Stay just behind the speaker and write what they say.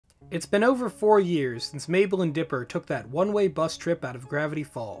It's been over 4 years since Mabel and Dipper took that one-way bus trip out of Gravity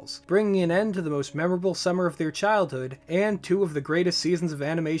Falls, bringing an end to the most memorable summer of their childhood and 2 of the greatest seasons of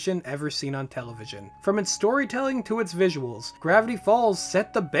animation ever seen on television. From its storytelling to its visuals, Gravity Falls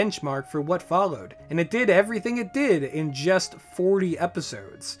set the benchmark for what followed, and it did everything it did in just 40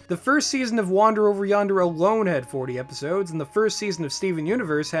 episodes. The first season of Wander Over Yonder alone had 40 episodes, and the first season of Steven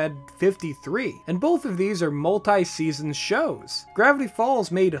Universe had 53, and both of these are multi-season shows. Gravity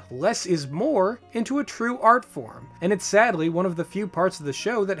Falls made less is more into a true art form, and it's sadly one of the few parts of the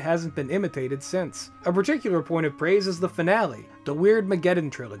show that hasn't been imitated since. A particular point of praise is the finale, the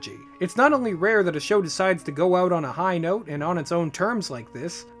Weirdmageddon trilogy. It's not only rare that a show decides to go out on a high note and on its own terms like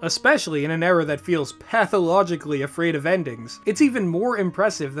this, especially in an era that feels pathologically afraid of endings, it's even more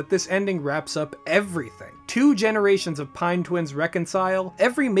impressive that this ending wraps up everything. 2 generations of Pine Twins reconcile,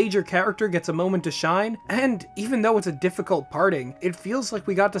 every major character gets a moment to shine, and even though it's a difficult parting, it feels like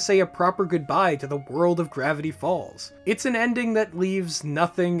we got to say a proper goodbye to the world of Gravity Falls. It's an ending that leaves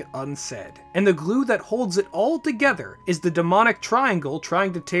nothing unsaid, and the glue that holds it all together is the demonic triangle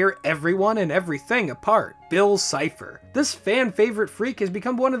trying to tear everyone and everything apart. Bill Cipher. This fan-favorite freak has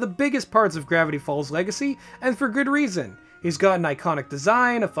become one of the biggest parts of Gravity Falls' legacy, and for good reason. He's got an iconic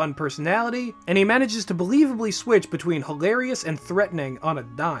design, a fun personality, and he manages to believably switch between hilarious and threatening on a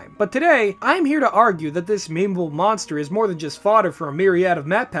dime. But today, I'm here to argue that this memeable monster is more than just fodder for a myriad of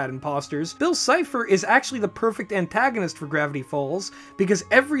MatPat imposters. Bill Cipher is actually the perfect antagonist for Gravity Falls, because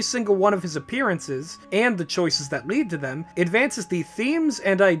every single one of his appearances, and the choices that lead to them, advances the themes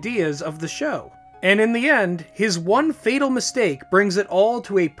and ideas of the show. And in the end, his one fatal mistake brings it all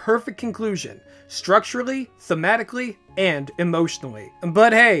to a perfect conclusion, structurally, thematically, and emotionally.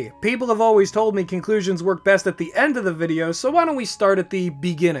 But hey, people have always told me conclusions work best at the end of the video, so why don't we start at the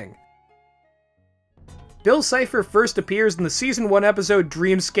beginning? Bill Cipher first appears in the Season 1 episode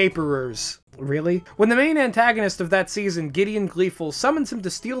Dreamscaperers. Really? When the main antagonist of that season, Gideon Gleeful, summons him to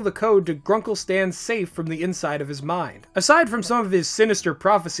steal the code to Grunkle Stan's safe from the inside of his mind. Aside from some of his sinister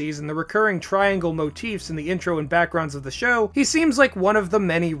prophecies and the recurring triangle motifs in the intro and backgrounds of the show, he seems like one of the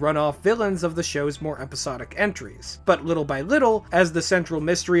many runoff villains of the show's more episodic entries. But little by little, as the central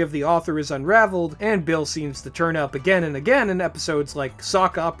mystery of the author is unraveled, and Bill seems to turn up again and again in episodes like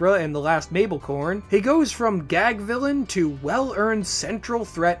Sock Opera and The Last Mabelcorn, he goes from gag villain to well-earned central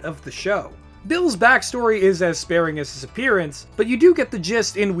threat of the show. Bill's backstory is as sparing as his appearance, but you do get the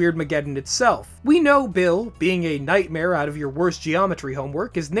gist in Weirdmageddon itself. We know Bill, being a nightmare out of your worst geometry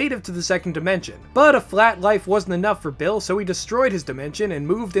homework, is native to the 2nd dimension. But a flat life wasn't enough for Bill, so he destroyed his dimension and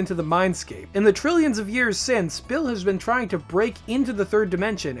moved into the Mindscape. In the trillions of years since, Bill has been trying to break into the 3rd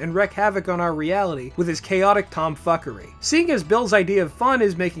dimension and wreak havoc on our reality with his chaotic tomfuckery. Seeing as Bill's idea of fun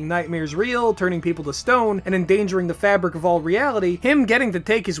is making nightmares real, turning people to stone, and endangering the fabric of all reality, him getting to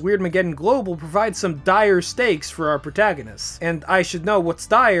take his Weirdmageddon global provides some dire stakes for our protagonists. And I should know what's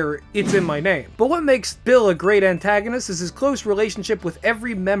dire, it's in my name. But what makes Bill a great antagonist is his close relationship with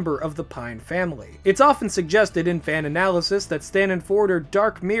every member of the Pine family. It's often suggested in fan analysis that Stan and Ford are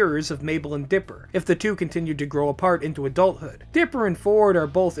dark mirrors of Mabel and Dipper, if the 2 continued to grow apart into adulthood. Dipper and Ford are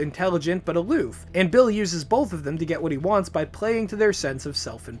both intelligent but aloof, and Bill uses both of them to get what he wants by playing to their sense of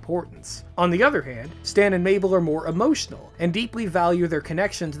self-importance. On the other hand, Stan and Mabel are more emotional, and deeply value their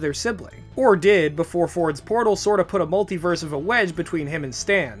connection to their sibling. Or did, before Ford's portal sorta put a multiverse of a wedge between him and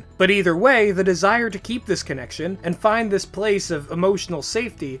Stan. But either way, the desire to keep this connection, and find this place of emotional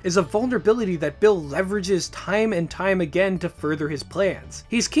safety, is a vulnerability that Bill leverages time and time again to further his plans.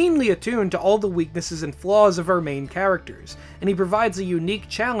 He's keenly attuned to all the weaknesses and flaws of our main characters, and he provides a unique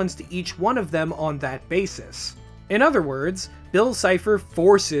challenge to each one of them on that basis. In other words, Bill Cipher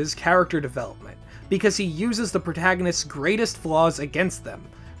forces character development, because he uses the protagonist's greatest flaws against them.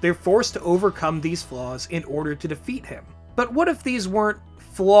 They're forced to overcome these flaws in order to defeat him. But what if these weren't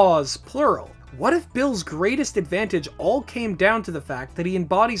flaws, plural? What if Bill's greatest advantage all came down to the fact that he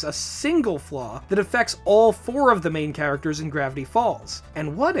embodies a single flaw that affects all 4 of the main characters in Gravity Falls?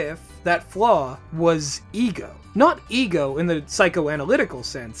 And what if that flaw was ego? Not ego in the psychoanalytical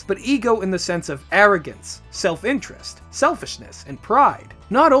sense, but ego in the sense of arrogance, self-interest, selfishness, and pride.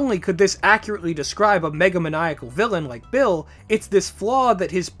 Not only could this accurately describe a megamaniacal villain like Bill, it's this flaw that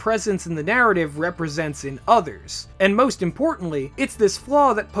his presence in the narrative represents in others. And most importantly, it's this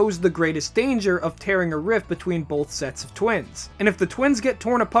flaw that posed the greatest danger of tearing a rift between both sets of twins. And if the twins get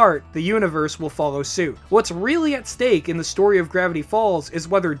torn apart, the universe will follow suit. What's really at stake in the story of Gravity Falls is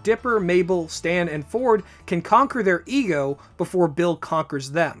whether Dipper, Mabel, Stan, and Ford can conquer their ego before Bill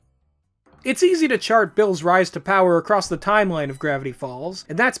conquers them. It's easy to chart Bill's rise to power across the timeline of Gravity Falls,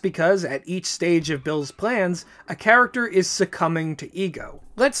 and that's because at each stage of Bill's plans, a character is succumbing to ego.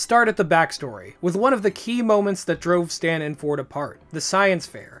 Let's start at the backstory, with one of the key moments that drove Stan and Ford apart, the science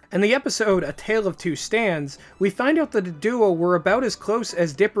fair. In the episode A Tale of Two Stans, we find out that the duo were about as close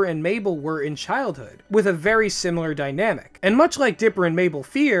as Dipper and Mabel were in childhood, with a very similar dynamic. And much like Dipper and Mabel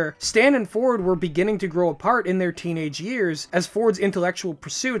fear, Stan and Ford were beginning to grow apart in their teenage years, as Ford's intellectual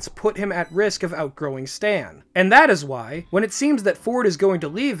pursuits put him at risk of outgrowing Stan. And that is why, when it seems that Ford is going to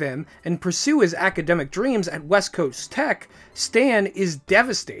leave him and pursue his academic dreams at West Coast Tech, Stan is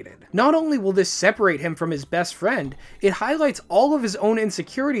devastated. Not only will this separate him from his best friend, it highlights all of his own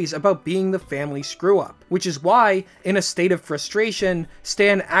insecurities about being the family screw-up, which is why, in a state of frustration,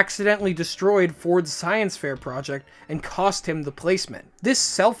 Stan accidentally destroyed Ford's science fair project and cost him the placement. This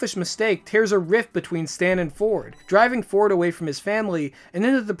selfish mistake tears a rift between Stan and Ford, driving Ford away from his family and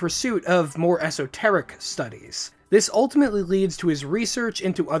into the pursuit of more esoteric studies. This ultimately leads to his research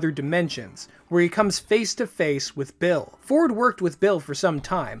into other dimensions, where he comes face to face with Bill. Ford worked with Bill for some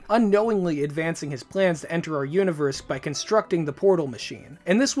time, unknowingly advancing his plans to enter our universe by constructing the portal machine.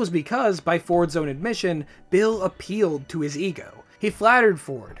 And this was because, by Ford's own admission, Bill appealed to his ego. He flattered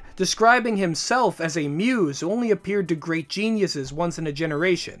Ford, describing himself as a muse who only appeared to great geniuses once in a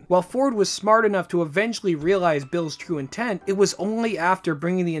generation. While Ford was smart enough to eventually realize Bill's true intent, it was only after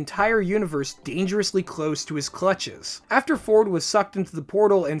bringing the entire universe dangerously close to his clutches. After Ford was sucked into the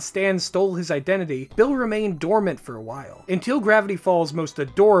portal and Stan stole his identity, Bill remained dormant for a while, until Gravity Falls' most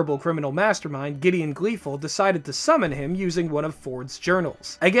adorable criminal mastermind, Gideon Gleeful, decided to summon him using one of Ford's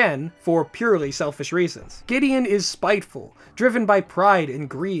journals. Again, for purely selfish reasons. Gideon is spiteful, driven by pride and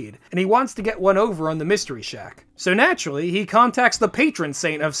greed, and he wants to get one over on the Mystery Shack. So naturally, he contacts the patron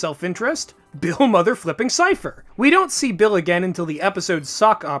saint of self-interest, Bill Mother-Flipping Cipher. We don't see Bill again until the episode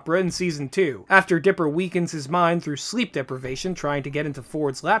Sock Opera in Season 2. After Dipper weakens his mind through sleep deprivation trying to get into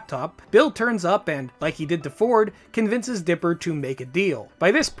Ford's laptop, Bill turns up and, like he did to Ford, convinces Dipper to make a deal.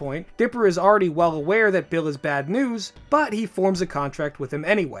 By this point, Dipper is already well aware that Bill is bad news, but he forms a contract with him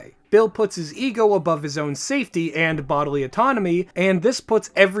anyway. Bill puts his ego above his own safety and bodily autonomy, and this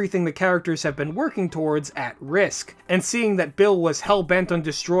puts everything the characters have been working towards at risk. And seeing that Bill was hell-bent on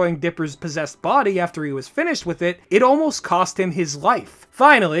destroying Dipper's possessed body after he was finished with it, it almost cost him his life.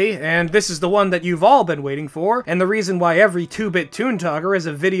 Finally, and this is the one that you've all been waiting for, and the reason why every 2-bit Toon Talker has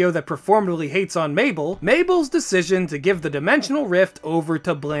a video that performatively hates on Mabel, Mabel's decision to give the Dimensional Rift over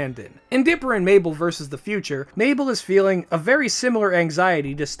to Blandon. In Dipper and Mabel vs. the Future, Mabel is feeling a very similar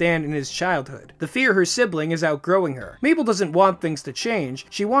anxiety to Stan in his childhood. The fear her sibling is outgrowing her. Mabel doesn't want things to change,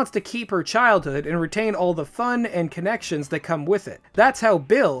 she wants to keep her childhood and retain all the fun and connections that come with it. That's how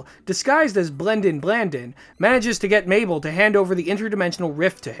Bill, disguised as Blandon, manages to get Mabel to hand over the interdimensional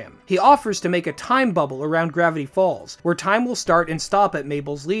rift to him. He offers to make a time bubble around Gravity Falls, where time will start and stop at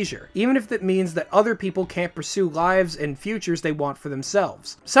Mabel's leisure, even if that means that other people can't pursue lives and futures they want for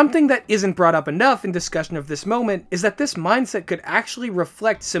themselves. Something that isn't brought up enough in discussion of this moment is that this mindset could actually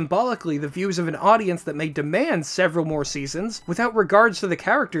reflect symbolically the views of an audience that may demand several more seasons without regards to the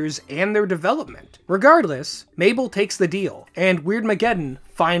characters and their development. Regardless, Mabel takes the deal, and Weirdmageddon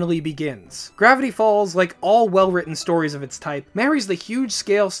finally begins. Gravity Falls, like all well-written stories of its type, marries the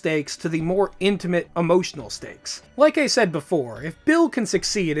huge-scale stakes to the more intimate, emotional stakes. Like I said before, if Bill can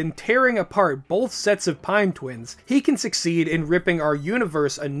succeed in tearing apart both sets of Pine Twins, he can succeed in ripping our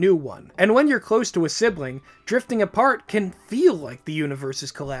universe a new one. And when you're close to a sibling, drifting apart can feel like the universe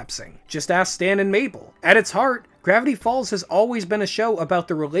is collapsing. Just ask Stan and Mabel. At its heart, Gravity Falls has always been a show about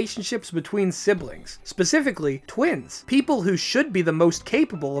the relationships between siblings, specifically twins, people who should be the most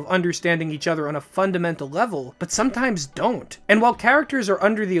capable of understanding each other on a fundamental level, but sometimes don't. And while characters are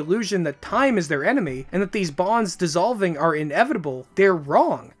under the illusion that time is their enemy, and that these bonds dissolving are inevitable, they're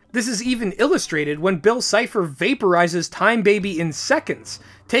wrong. This is even illustrated when Bill Cipher vaporizes Time Baby in seconds,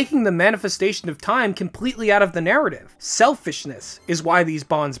 taking the manifestation of time completely out of the narrative. Selfishness is why these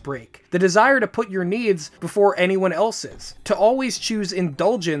bonds break. The desire to put your needs before anyone else's. To always choose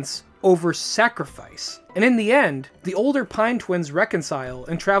indulgence over sacrifice. And in the end, the older Pine Twins reconcile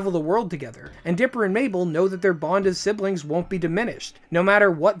and travel the world together, and Dipper and Mabel know that their bond as siblings won't be diminished, no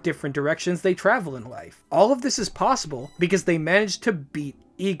matter what different directions they travel in life. All of this is possible because they managed to beat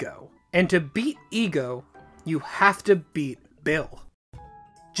ego. And to beat ego, you have to beat Bill.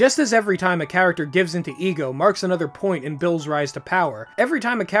 Just as every time a character gives into ego marks another point in Bill's rise to power, every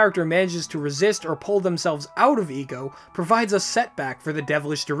time a character manages to resist or pull themselves out of ego provides a setback for the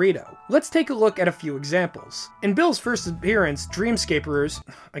devilish Dorito. Let's take a look at a few examples. In Bill's first appearance, Dreamscaperers,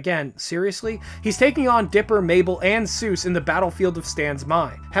 again, seriously? He's taking on Dipper, Mabel, and Seuss in the battlefield of Stan's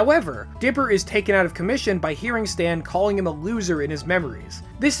mind. However, Dipper is taken out of commission by hearing Stan calling him a loser in his memories.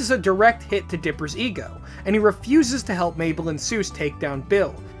 This is a direct hit to Dipper's ego, and he refuses to help Mabel and Seuss take down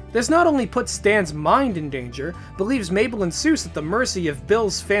Bill. This not only puts Stan's mind in danger, but leaves Mabel and Seuss at the mercy of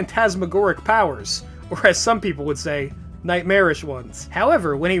Bill's phantasmagoric powers, or as some people would say, nightmarish ones.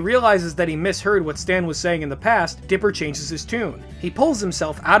 However, when he realizes that he misheard what Stan was saying in the past, Dipper changes his tune. He pulls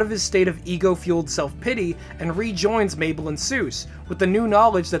himself out of his state of ego-fueled self-pity and rejoins Mabel and Seuss, with the new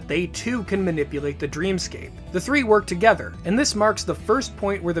knowledge that they too can manipulate the dreamscape. The three work together, and this marks the first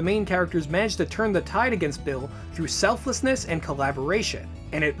point where the main characters manage to turn the tide against Bill through selflessness and collaboration.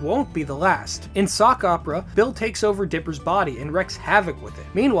 And it won't be the last. In sock opera, Bill takes over Dipper's body and wreaks havoc with it.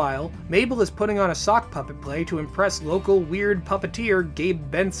 Meanwhile, Mabel is putting on a sock puppet play to impress local weird puppeteer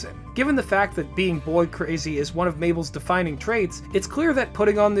Gabe Benson. Given the fact that being boy crazy is one of Mabel's defining traits, it's clear that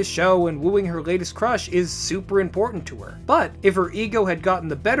putting on this show and wooing her latest crush is super important to her. But if her ego had gotten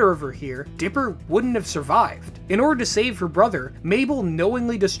the better of her here, Dipper wouldn't have survived. In order to save her brother, Mabel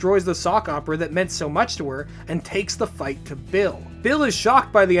knowingly destroys the sock opera that meant so much to her and takes the fight to Bill. Bill is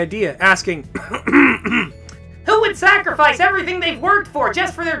shocked by the idea, asking, "Who would sacrifice everything they've worked for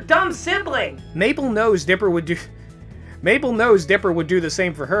just for their dumb sibling?" Mabel knows Dipper would do the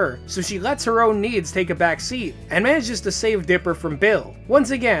same for her, so she lets her own needs take a back seat, and manages to save Dipper from Bill. Once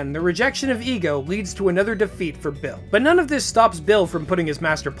again, the rejection of ego leads to another defeat for Bill. But none of this stops Bill from putting his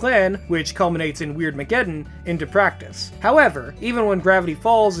master plan, which culminates in Weirdmageddon, into practice. However, even when Gravity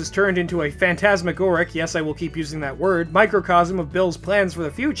Falls is turned into a phantasmagoric, yes I will keep using that word, microcosm of Bill's plans for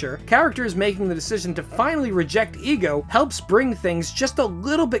the future, characters making the decision to finally reject ego helps bring things just a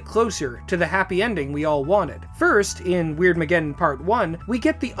little bit closer to the happy ending we all wanted. First, in Weirdmageddon Part 1, we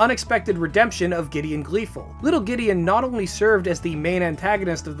get the unexpected redemption of Gideon Gleeful. Little Gideon not only served as the main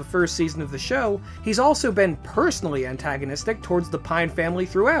antagonist of the first season of the show, he's also been personally antagonistic towards the Pine family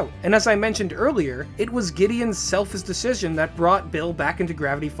throughout. And as I mentioned earlier, it was Gideon's selfish decision that brought Bill back into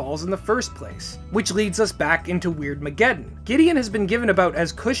Gravity Falls in the first place. Which leads us back into Weirdmageddon. Gideon has been given about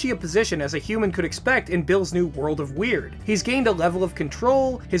as cushy a position as a human could expect in Bill's new world of weird. He's gained a level of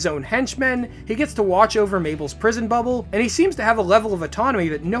control, his own henchmen, he gets to watch over Mabel's prison bubble, and he seems to have a level of autonomy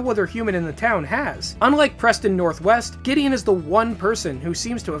that no other human in the town has. Unlike Preston Northwest, Gideon is the one person who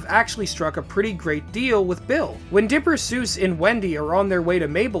seems to have actually struck a pretty great deal with Bill. When Dipper, Seuss, and Wendy are on their way to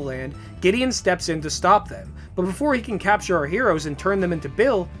Mabelland, Gideon steps in to stop them, but before he can capture our heroes and turn them into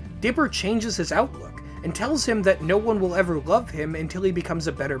Bill, Dipper changes his outlook and tells him that no one will ever love him until he becomes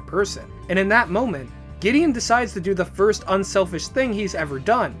a better person. And in that moment, Gideon decides to do the first unselfish thing he's ever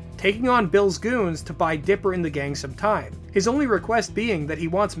done, taking on Bill's goons to buy Dipper and the gang some time. His only request being that he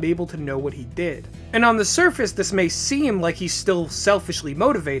wants Mabel to know what he did. And on the surface, this may seem like he's still selfishly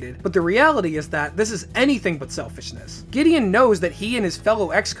motivated, but the reality is that this is anything but selfishness. Gideon knows that he and his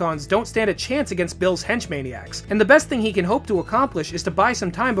fellow ex-cons don't stand a chance against Bill's henchmaniacs, and the best thing he can hope to accomplish is to buy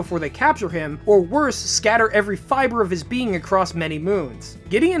some time before they capture him, or worse, scatter every fiber of his being across many moons.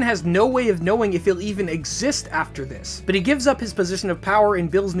 Gideon has no way of knowing if he'll even exist after this, but he gives up his position of power in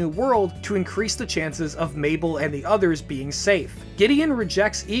Bill's new world to increase the chances of Mabel and the others being safe. Gideon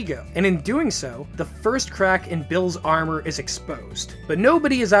rejects ego, and in doing so, the first crack in Bill's armor is exposed. But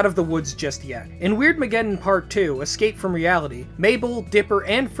nobody is out of the woods just yet. In Weirdmageddon Part 2, Escape from Reality, Mabel, Dipper,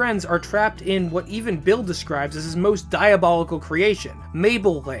 and friends are trapped in what even Bill describes as his most diabolical creation,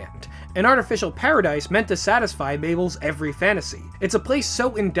 Mabelland, an artificial paradise meant to satisfy Mabel's every fantasy. It's a place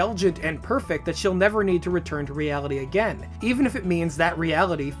so indulgent and perfect that she'll never need to return to reality again, even if it means that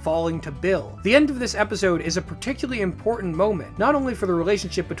reality falling to Bill. The end of this episode is a particularly important moment, not only for the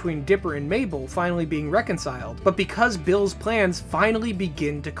relationship between Dipper and Mabel finally being reconciled, but because Bill's plans finally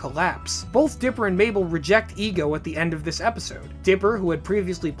begin to collapse. Both Dipper and Mabel reject ego at the end of this episode. Dipper, who had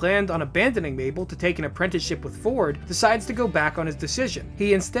previously planned on abandoning Mabel to take an apprenticeship with Ford, decides to go back on his decision.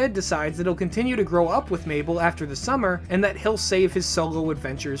 He instead decides that he'll continue to grow up with Mabel after the summer, and that he'll save his solo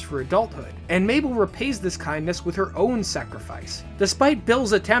adventures for adulthood. And Mabel repays this kindness with her own sacrifice. Despite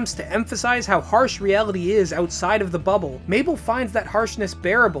Bill's attempts to emphasize how harsh reality is outside of the bubble, Mabel finds that harshness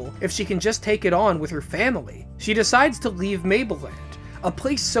bearable if she can just take it on with her family. She decides to leave Mabelland, a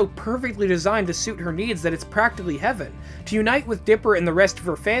place so perfectly designed to suit her needs that it's practically heaven, to unite with Dipper and the rest of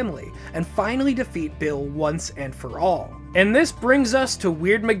her family, and finally defeat Bill once and for all. And this brings us to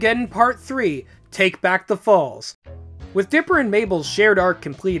Weirdmageddon Part 3, Take Back the Falls. With Dipper and Mabel's shared arc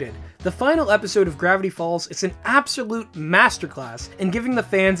completed, The final episode of Gravity Falls is an absolute masterclass in giving the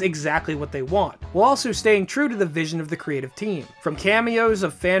fans exactly what they want, while also staying true to the vision of the creative team. From cameos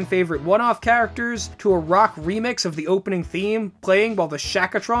of fan-favorite one-off characters, to a rock remix of the opening theme playing while the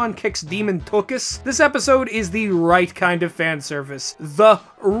Shakatron kicks Demon Tuchus, this episode is the right kind of fan service. The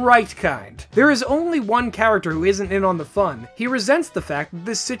right kind. There is only one character who isn't in on the fun. He resents the fact that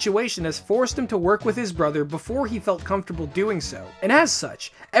this situation has forced him to work with his brother before he felt comfortable doing so, and as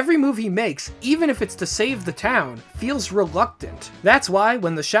such, every move he makes, even if it's to save the town, feels reluctant. That's why,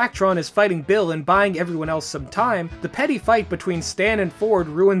 when the Shacktron is fighting Bill and buying everyone else some time, the petty fight between Stan and Ford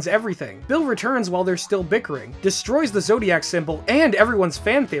ruins everything. Bill returns while they're still bickering, destroys the Zodiac symbol and everyone's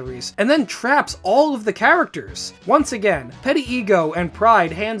fan theories, and then traps all of the characters. Once again, petty ego and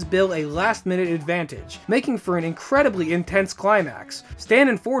pride hands Bill a last-minute advantage, making for an incredibly intense climax. Stan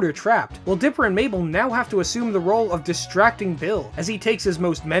and Ford are trapped, while Dipper and Mabel now have to assume the role of distracting Bill, as he takes his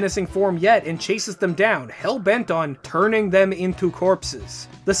most menacing form yet and chases them down, hell-bent on turning them into corpses.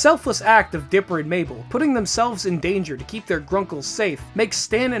 The selfless act of Dipper and Mabel, putting themselves in danger to keep their grunkles safe, makes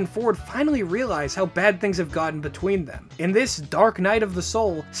Stan and Ford finally realize how bad things have gotten between them. In this dark night of the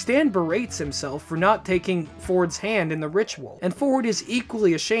soul, Stan berates himself for not taking Ford's hand in the ritual, and Ford is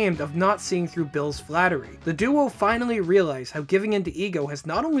equally ashamed of not seeing through Bill's flattery. The duo finally realize how giving into ego has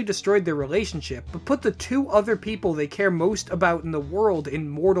not only destroyed their relationship, but put the two other people they care most about in the world in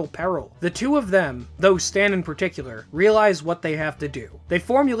mortal peril. The two of them, though Stan in particular, realize what they have to do. They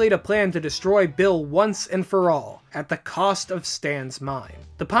formulate a plan to destroy Bill once and for all, at the cost of Stan's mind.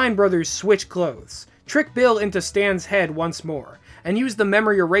 The Pine brothers switch clothes, trick Bill into Stan's head once more, and use the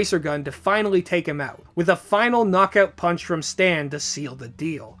memory eraser gun to finally take him out, with a final knockout punch from Stan to seal the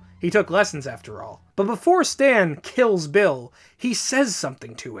deal. He took lessons after all. But before Stan kills Bill, he says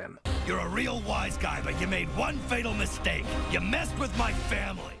something to him. You're a real wise guy, but you made one fatal mistake. You messed with my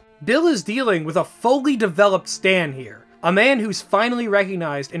family. Bill is dealing with a fully developed Stan here. A man who's finally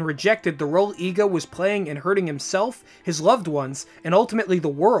recognized and rejected the role ego was playing in hurting himself, his loved ones, and ultimately the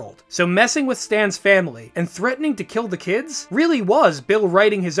world. So messing with Stan's family and threatening to kill the kids really was Bill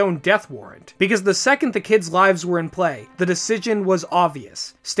writing his own death warrant. Because the second the kids' lives were in play, the decision was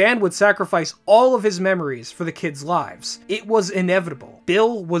obvious. Stan would sacrifice all of his memories for the kids' lives. It was inevitable.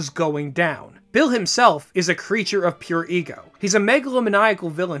 Bill was going down. Bill himself is a creature of pure ego. He's a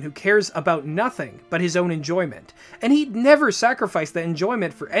megalomaniacal villain who cares about nothing but his own enjoyment, and he'd never sacrifice that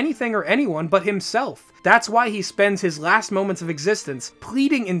enjoyment for anything or anyone but himself. That's why he spends his last moments of existence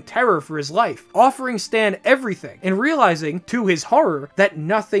pleading in terror for his life, offering Stan everything, and realizing, to his horror, that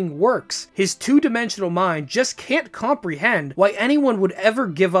nothing works. His two-dimensional mind just can't comprehend why anyone would ever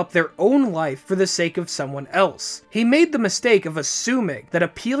give up their own life for the sake of someone else. He made the mistake of assuming that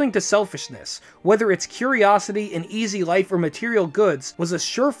appealing to selfishness, whether it's curiosity, an easy life, or material goods, was a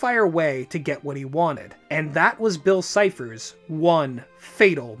surefire way to get what he wanted. And that was Bill Cipher's one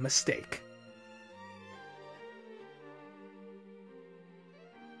fatal mistake.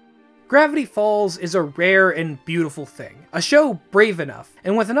 Gravity Falls is a rare and beautiful thing. A show brave enough,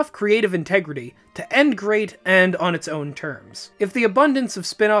 and with enough creative integrity, to end great and on its own terms. If the abundance of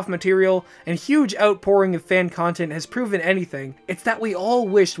spin-off material and huge outpouring of fan content has proven anything, it's that we all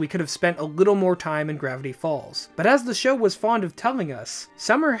wished we could have spent a little more time in Gravity Falls. But as the show was fond of telling us,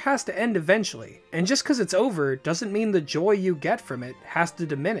 summer has to end eventually, and just because it's over doesn't mean the joy you get from it has to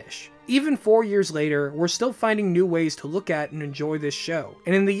diminish. Even 4 years later, we're still finding new ways to look at and enjoy this show,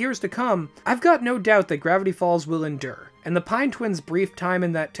 and in the years to come, I've got no doubt that Gravity Falls will endure, and the Pine Twins' brief time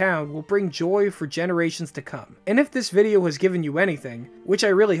in that town will bring joy for generations to come. And if this video has given you anything, which I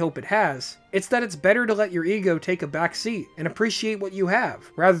really hope it has, it's that it's better to let your ego take a back seat and appreciate what you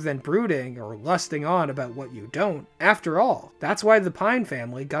have, rather than brooding or lusting on about what you don't. After all, that's why the Pine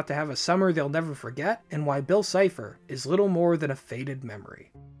family got to have a summer they'll never forget, and why Bill Cipher is little more than a faded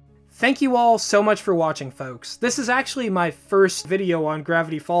memory. Thank you all so much for watching, folks. This is actually my first video on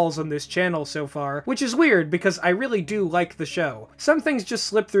Gravity Falls on this channel so far, which is weird because I really do like the show. Some things just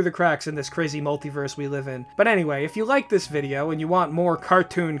slip through the cracks in this crazy multiverse we live in. But anyway, if you like this video and you want more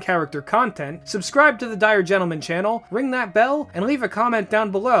cartoon character content, subscribe to the Dire Gentleman channel, ring that bell, and leave a comment down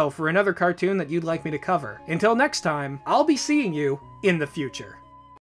below for another cartoon that you'd like me to cover. Until next time, I'll be seeing you in the future.